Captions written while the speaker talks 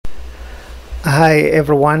Hi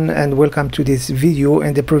everyone, and welcome to this video.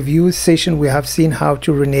 In the previous session we have seen how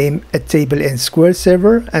to rename a table in SQL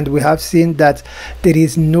Server, and we have seen that there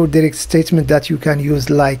is no direct statement that you can use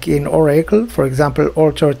like in Oracle, for example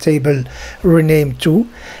alter table rename to.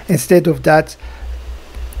 Instead of that,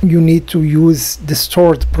 you need to use the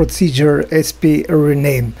stored procedure sp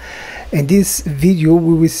rename. In this video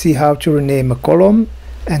we will see how to rename a column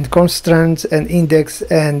and constraint and index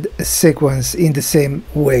and sequence in the same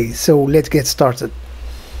way. So let's get started.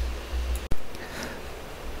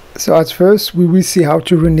 So at first we will see how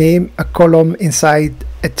to rename a column inside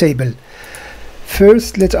a table.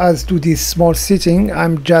 First, let us do this small setting.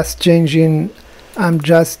 I'm just telling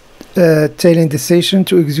the session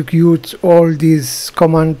to execute all these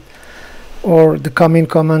command or the coming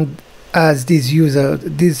command as this user.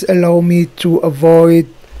 This allow me to avoid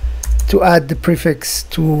to add the prefix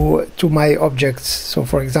to my objects. So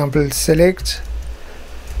for example, select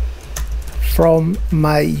from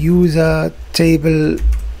my user table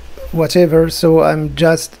whatever, so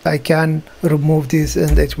I can remove this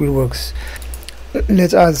and it will work.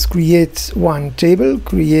 Let us create one table.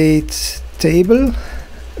 Create table,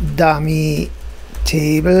 dummy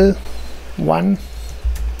table 1,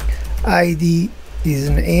 id is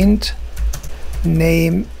an int,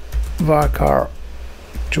 name varchar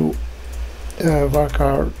 2,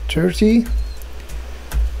 varchar 30.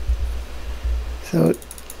 So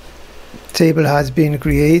table has been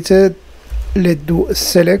created. Let's do a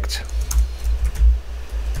select,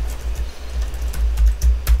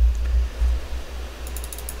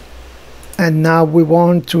 and now we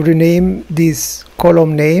want to rename this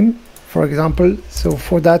column name, for example. So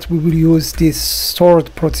for that we will use this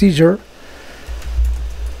stored procedure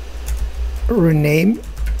rename,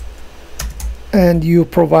 and you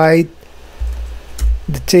provide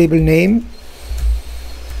the table name,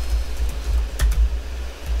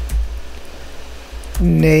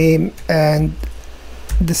 and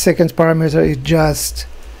the second parameter is just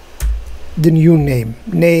the new name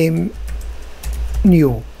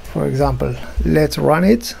new, for example. Let's run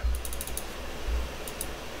it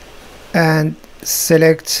and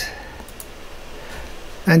select,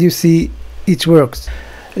 and you see it works.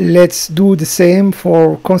 Let's do the same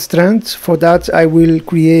for constraint. For that I will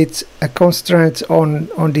create a constraint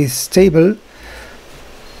on this table.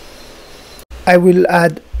 I will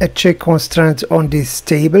add a check constraint on this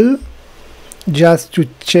table just to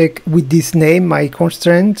check with this name my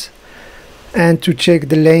constraint, and to check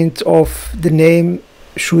the length of the name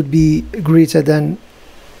should be greater than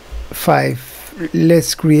 5.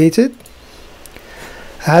 Let's create it.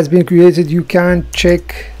 Has been created. You can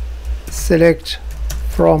check, select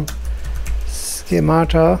from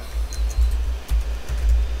schemata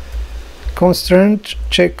constraint,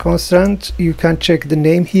 check constraint. You can check the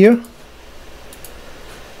name here,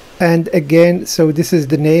 and again, so this is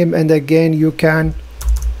the name, and again you can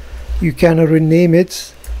rename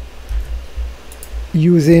it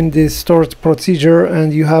using the stored procedure,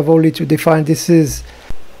 and you have only to define this is,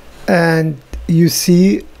 and you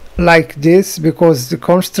see like this, because the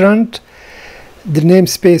constraint, the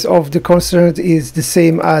namespace of the constraint is the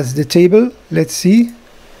same as the table. Let's see,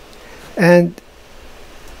 and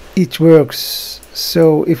it works.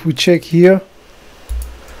 So if we check here,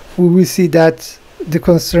 we will see that the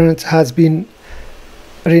constraint has been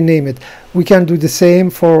renamed. We can do the same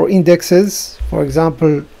for indexes. For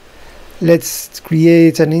example, let's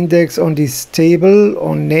create an index on this table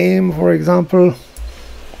on name, for example.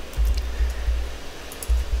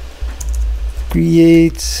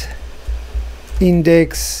 Create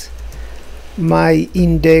index, my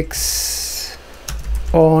index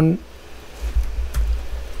on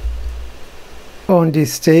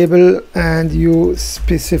this table, and you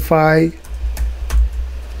specify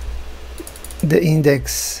the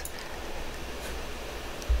index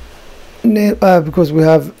name, because we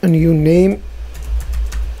have a new name.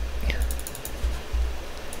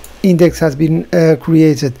 Index has been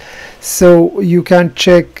created, so you can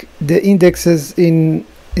check the indexes in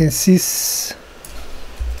sys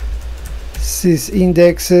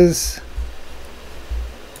indexes,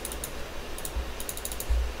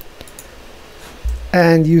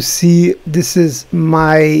 and you see this is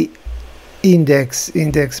my index,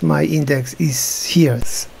 my index is here.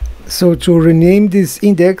 So to rename this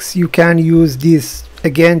index you can use this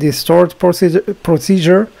again, the stored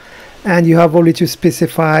procedure, and you have only to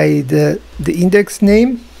specify the index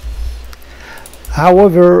name.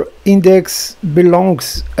 However, index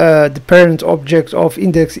belongs, the parent object of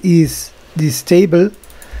index is this table,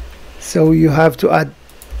 so you have to add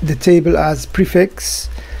the table as prefix,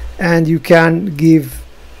 and you can give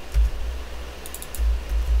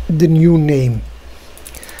the new name.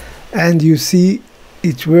 and you see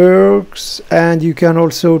it works. And you can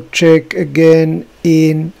also check again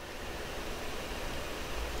in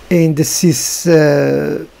the sys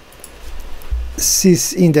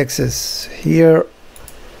indexes. Here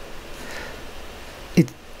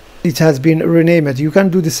it has been renamed. You can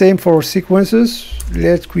do the same for sequences.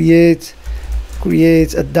 Let's create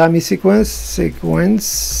a dummy sequences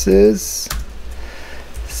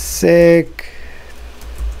sec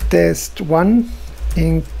test1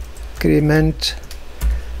 increment.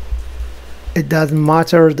 It doesn't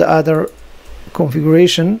matter the other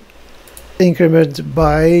configuration. Increment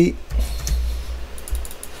by,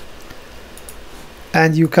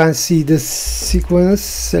 and you can see the sequence.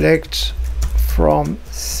 Select from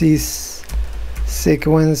sys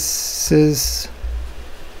sequences,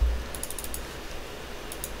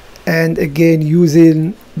 and again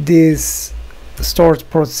using this start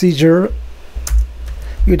procedure,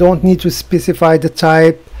 you don't need to specify the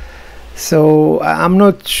type. So I'm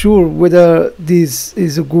not sure whether this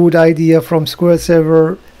is a good idea from SQL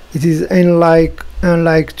Server. It is unlike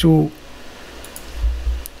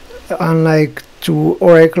to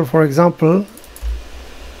Oracle, for example,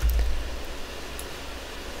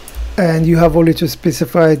 and you have only to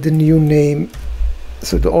specify the new name,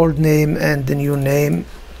 so the old name and the new name,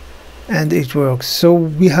 and it works. So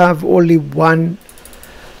we have only one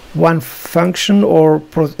function or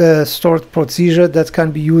stored procedure that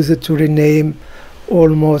can be used to rename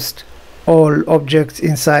almost all objects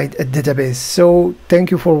inside a database. So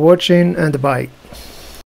thank you for watching, and bye.